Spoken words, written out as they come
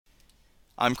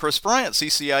I'm Chris Bryant,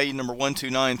 CCIE number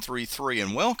 12933,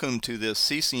 and welcome to this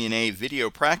CCNA video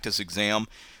practice exam,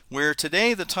 where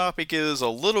today the topic is a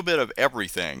little bit of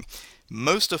everything.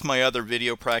 Most of my other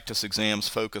video practice exams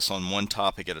focus on one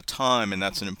topic at a time, and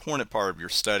that's an important part of your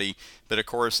study, but of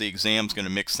course the exam's going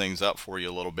to mix things up for you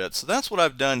a little bit. So that's what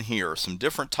I've done here, some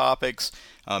different topics,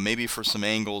 maybe for some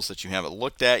angles that you haven't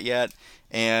looked at yet.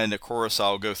 And of course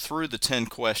I'll go through the 10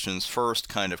 questions first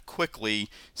kind of quickly,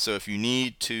 so if you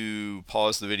need to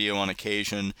pause the video on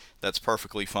occasion, that's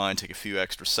perfectly fine. Take a few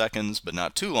extra seconds, but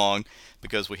not too long,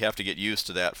 because we have to get used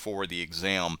to that for the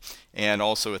exam. And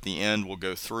also at the end we'll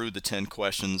go through the 10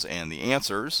 questions and the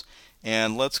answers.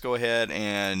 And let's go ahead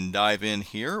and dive in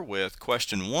here with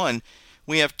question 1.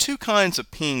 We have two kinds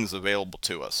of pings available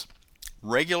to us,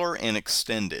 regular and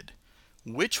extended.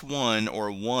 Which one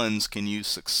or ones can you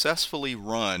successfully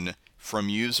run from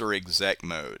user exec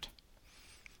mode?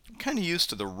 I'm kind of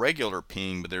used to the regular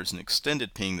ping, but there's an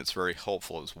extended ping that's very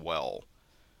helpful as well.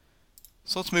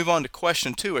 So let's move on to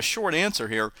question 2. A short answer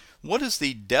here. What is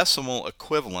the decimal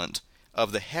equivalent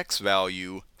of the hex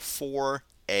value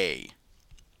 4A?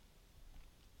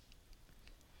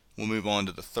 We'll move on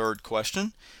to the third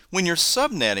question. When you're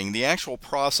subnetting, the actual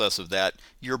process of that,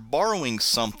 you're borrowing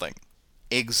something.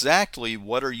 Exactly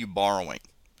what are you borrowing?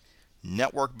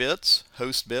 Network bits,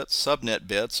 host bits, subnet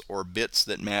bits, or bits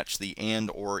that match the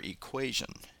and/or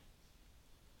equation?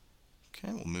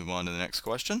 Okay, we'll move on to the next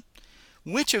question.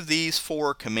 Which of these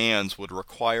 4 commands would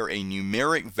require a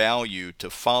numeric value to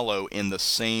follow in the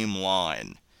same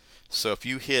line? So if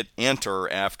you hit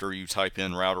enter after you type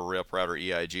in router rip, router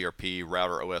EIGRP,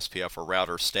 router OSPF, or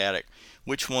router static,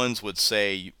 which ones would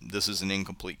say this is an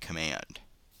incomplete command?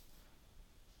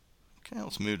 Okay,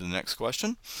 let's move to the next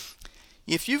question.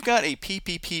 If you've got a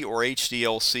PPP or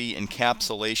HDLC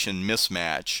encapsulation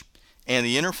mismatch and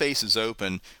the interface is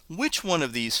open, which one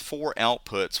of these 4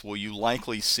 outputs will you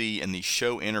likely see in the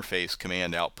show interface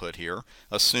command output here,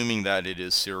 assuming that it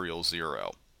is serial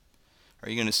 0? Are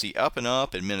you going to see up and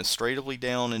up, administratively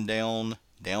down and down,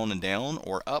 down and down,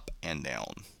 or up and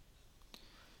down?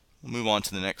 We'll move on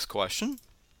to the next question.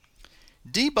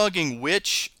 Debugging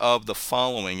which of the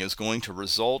following is going to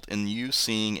result in you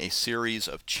seeing a series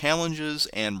of challenges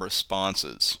and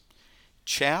responses?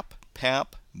 CHAP,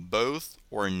 PAP, both,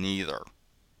 or neither?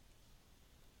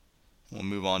 We'll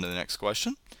move on to the next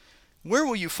question. Where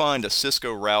will you find a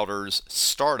Cisco router's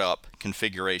startup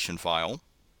configuration file?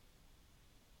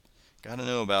 Got to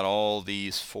know about all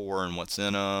these 4 and what's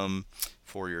in them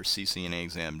for your CCNA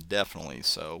exam, definitely.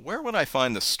 So where would I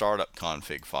find the startup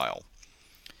config file?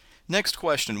 Next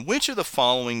question, which of the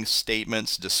following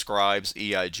statements describes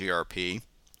EIGRP?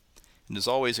 And as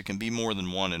always, it can be more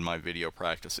than one in my video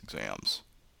practice exams.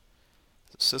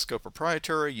 Cisco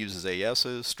proprietary, uses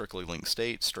ASs, strictly linked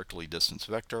state, strictly distance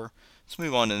vector. Let's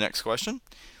move on to the next question.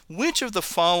 Which of the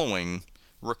following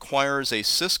requires a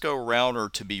Cisco router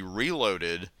to be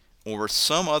reloaded or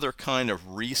some other kind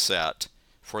of reset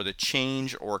for the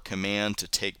change or command to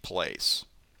take place?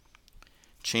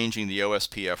 Changing the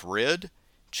OSPF RID,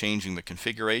 changing the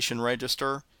configuration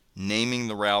register, naming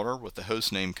the router with the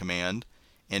hostname command,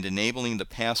 and enabling the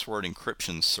password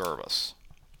encryption service.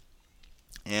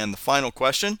 And the final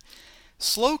question,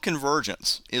 slow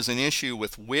convergence is an issue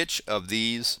with which of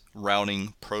these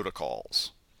routing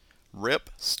protocols? RIP,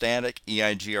 static,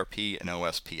 EIGRP, and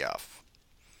OSPF.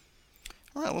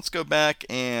 All right, let's go back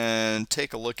and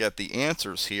take a look at the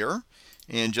answers here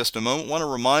in just a moment. I want to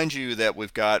remind you that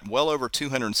we've got well over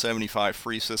 275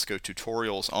 free Cisco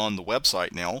tutorials on the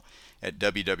website now at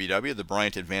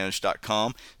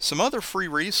www.thebryantadvantage.com. Some other free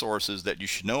resources that you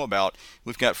should know about.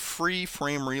 We've got free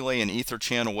frame relay and ether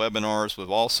channel webinars. We've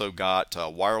also got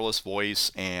wireless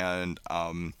voice and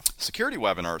security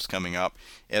webinars coming up,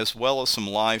 as well as some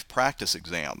live practice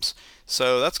exams.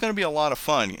 So that's going to be a lot of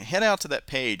fun. Head out to that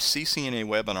page,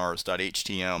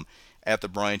 ccnawebinars.htm, at the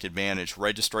Bryant Advantage.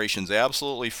 Registration's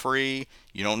absolutely free.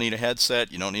 You don't need a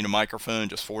headset, you don't need a microphone,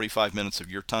 just 45 minutes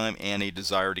of your time and a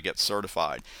desire to get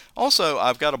certified. Also,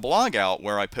 I've got a blog out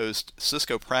where I post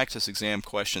Cisco practice exam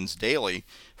questions daily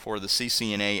for the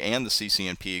CCNA and the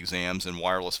CCNP exams in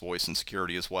wireless voice and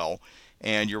security as well.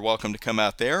 And you're welcome to come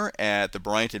out there at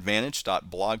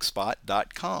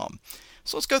thebryantadvantage.blogspot.com.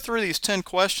 So let's go through these 10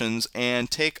 questions and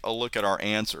take a look at our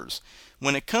answers.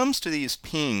 When it comes to these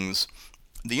pings,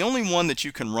 the only one that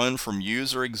you can run from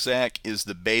user exec is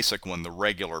the basic one, the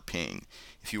regular ping.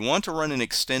 If you want to run an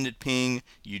extended ping,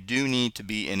 you do need to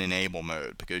be in enable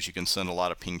mode, because you can send a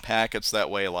lot of ping packets that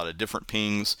way, a lot of different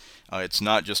pings. It's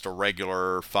not just a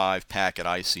regular 5-packet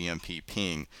ICMP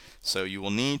ping. So you will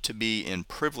need to be in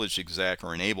privileged exec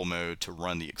or enable mode to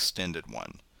run the extended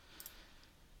one.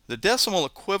 The decimal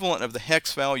equivalent of the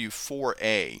hex value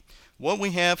 4A. What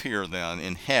we have here then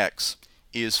in hex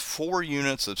is 4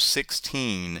 units of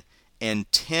 16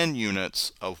 and 10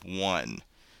 units of 1.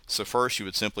 So first you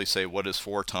would simply say what is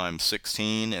 4 times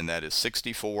 16, and that is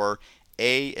 64.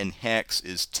 A in hex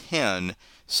is 10,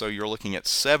 so you're looking at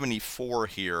 74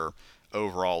 here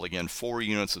overall. Again, 4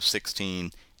 units of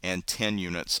 16 and 10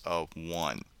 units of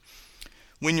 1.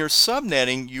 When you're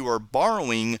subnetting, you are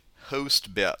borrowing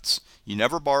host bits. You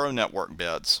never borrow network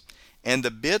bits. And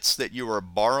the bits that you are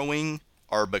borrowing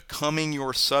are becoming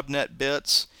your subnet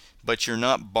bits, but you're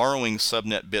not borrowing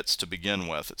subnet bits to begin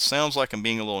with. It sounds like I'm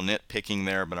being a little nitpicking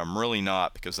there, but I'm really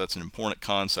not, because that's an important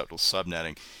concept with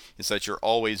subnetting, is that you're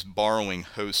always borrowing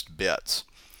host bits.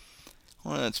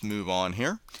 Let's move on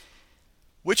here.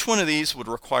 Which one of these would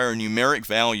require a numeric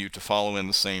value to follow in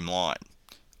the same line?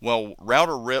 Well,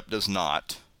 router RIP does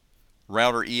not.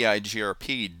 Router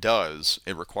EIGRP does.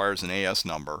 It requires an AS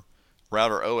number.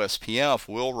 Router OSPF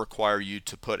will require you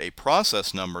to put a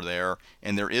process number there,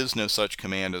 and there is no such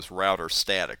command as router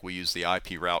static. We use the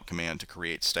IP route command to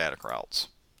create static routes.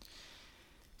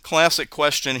 Classic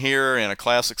question here, and a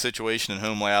classic situation in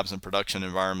home labs and production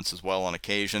environments as well on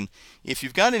occasion. If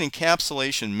you've got an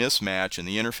encapsulation mismatch and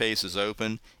the interface is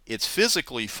open, it's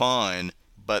physically fine,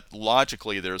 but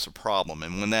logically there's a problem.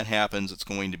 And when that happens, it's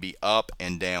going to be up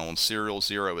and down. Serial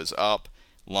 0 is up,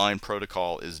 line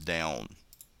protocol is down.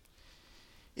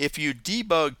 If you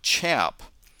debug CHAP,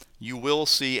 you will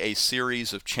see a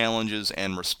series of challenges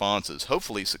and responses,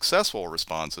 hopefully successful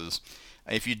responses.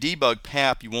 If you debug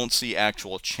PAP, you won't see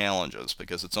actual challenges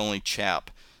because it's only CHAP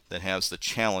that has the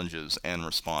challenges and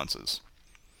responses.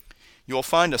 You will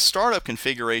find a startup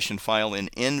configuration file in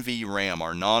NVRAM,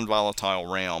 our non-volatile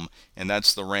RAM, and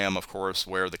that's the RAM, of course,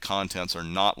 where the contents are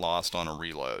not lost on a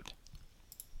reload.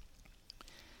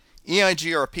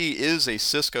 EIGRP is a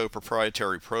Cisco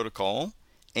proprietary protocol,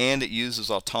 and it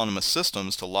uses autonomous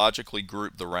systems to logically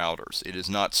group the routers. It is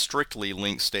not strictly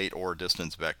link state or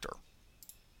distance vector.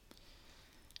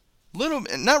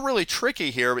 Not really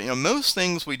tricky here, but most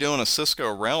things we do on a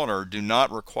Cisco router do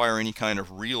not require any kind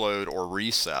of reload or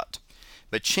reset.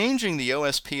 But changing the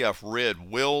OSPF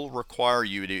RID will require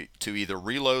you to either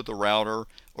reload the router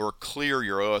or clear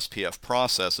your OSPF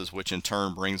processes, which in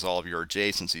turn brings all of your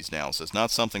adjacencies down. So it's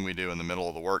not something we do in the middle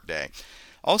of the workday.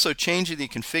 Also, changing the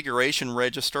configuration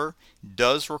register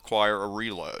does require a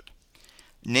reload.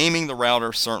 Naming the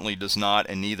router certainly does not,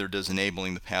 and neither does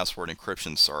enabling the password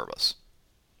encryption service.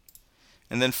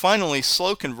 And then finally,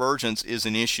 slow convergence is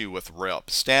an issue with RIP.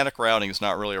 Static routing is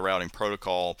not really a routing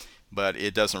protocol, but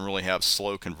it doesn't really have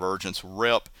slow convergence.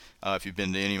 RIP, if you've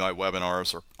been to any of my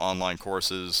webinars or online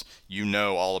courses, you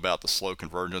know all about the slow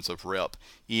convergence of RIP.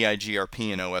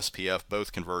 EIGRP and OSPF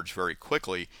both converge very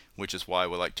quickly, which is why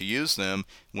we like to use them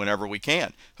whenever we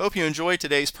can. Hope you enjoyed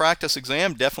today's practice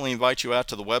exam. Definitely invite you out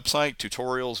to the website,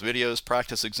 tutorials, videos,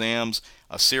 practice exams,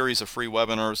 a series of free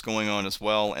webinars going on as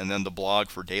well, and then the blog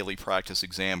for daily practice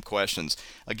exam questions.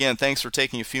 Again, thanks for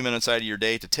taking a few minutes out of your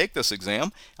day to take this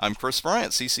exam. I'm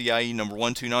Bryant, CCIE number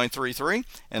 12933,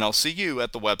 and I'll see you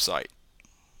at the website.